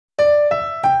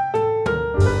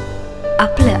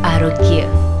आपलं आरोग्य।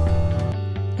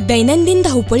 दैनंदिन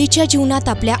धावपळीच्या जीवनात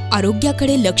आपल्या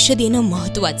आरोग्याकडे लक्ष देणं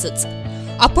महत्त्वाचंच।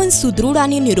 आपण सुदृढ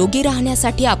आणि निरोगी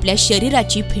राहण्यासाठी आपल्या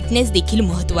शरीराची फिटनेस देखील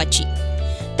महत्त्वाची।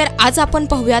 तर आज आपण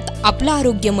पाहूयात आपल्या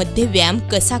आरोग्यामध्ये व्यायाम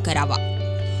कसा करावा,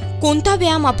 कोणता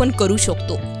व्यायाम आपण करू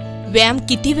शकतो, व्यायाम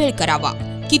किती वेळ करावा,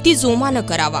 किती जोमानं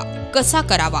करावा, कसा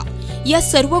करावा, या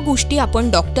सर्व गोष्टी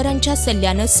आपण डॉक्टरांच्या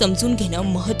सल्ल्यानं समजून घेणं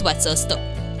महत्त्वाचं असतं।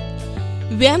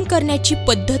 व्यायाम करण्याची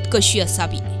पद्धत कशी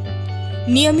असावी?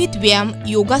 नियमित व्यायाम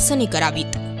योगासने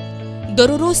करावीत।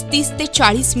 दररोज 30 ते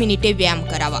 40 मिनिटे व्यायाम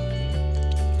करावा।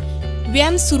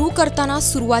 व्यायाम सुरू करताना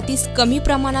सुरुवातीस कमी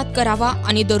प्रमाणात करावा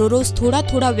आणि दररोज थोडा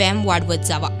थोडा व्यायाम वाढवत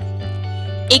जावा।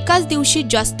 एकाच दिवशी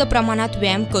जास्त प्रमाणात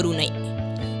व्यायाम करू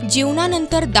नये।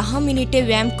 जेवणानंतर 10 मिनिटे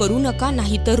व्यायाम करू नका,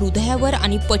 नाहीतर हृदयावर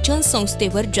आणि पचन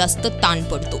संस्थेवर जास्त ताण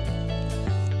पडतो।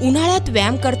 उन्हाळ्यात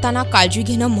व्यायाम करताना काळजी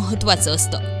घेणं महत्त्वाचं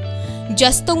असतं।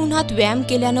 जास्त उन्हात व्यायाम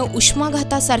केल्यानं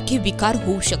उष्माघातासारखे विकार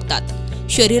होऊ शकतात,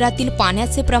 शरीरातील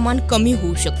पाण्याचे प्रमाण कमी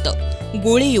होऊ शकतं,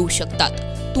 गोळे येऊ शकतात,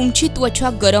 तुमची त्वचा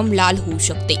गरम लाल होऊ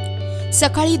शकते।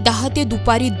 सकाळी 10 ते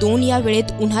दुपारी 2 या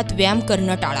वेळेत उन्हात व्यायाम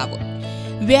करणं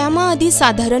टाळावं। व्यायामाआधी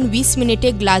साधारण 20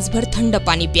 मिनिटे ग्लासभर थंड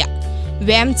पाणी प्या।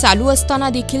 व्यायाम चालू असताना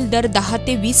देखील दर 10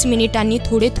 ते 20 मिनिटांनी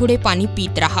थोडे थोडे पाणी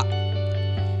पीत राहा।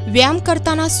 व्यायाम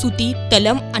करताना सुती,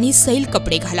 तलम आणि सैल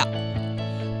कपडे घाला।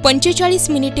 45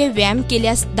 मिनिटे व्यायाम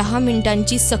केल्यास 10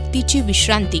 मिनिटांची सक्तीची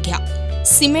विश्रांती घ्या।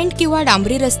 सिमेंट किंवा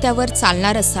डांबरी रस्त्यावर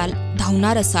चालणार असाल,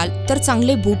 धावणार असाल तर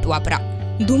चांगले बूट वापरा।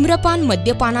 धूम्रपान,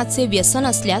 मद्यपानाचे व्यसन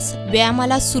असल्यास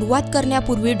व्यायामाला सुरुवात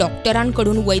करण्यापूर्वी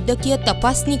डॉक्टरांकडून वैद्यकीय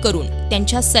तपासणी करून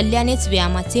त्यांच्या सल्ल्यानेच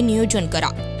व्यायामाचे नियोजन करा।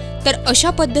 तर अशा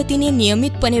पद्धतीने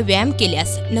नियमितपणे व्यायाम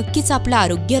केल्यास नक्कीच आपलं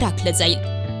आरोग्य राखलं जाईल।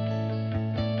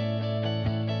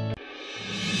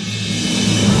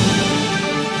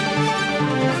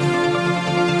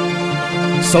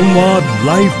 संवाद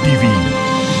लाइव टीव्ही,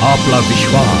 आपला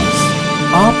विश्वास,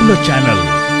 आपलं चॅनल।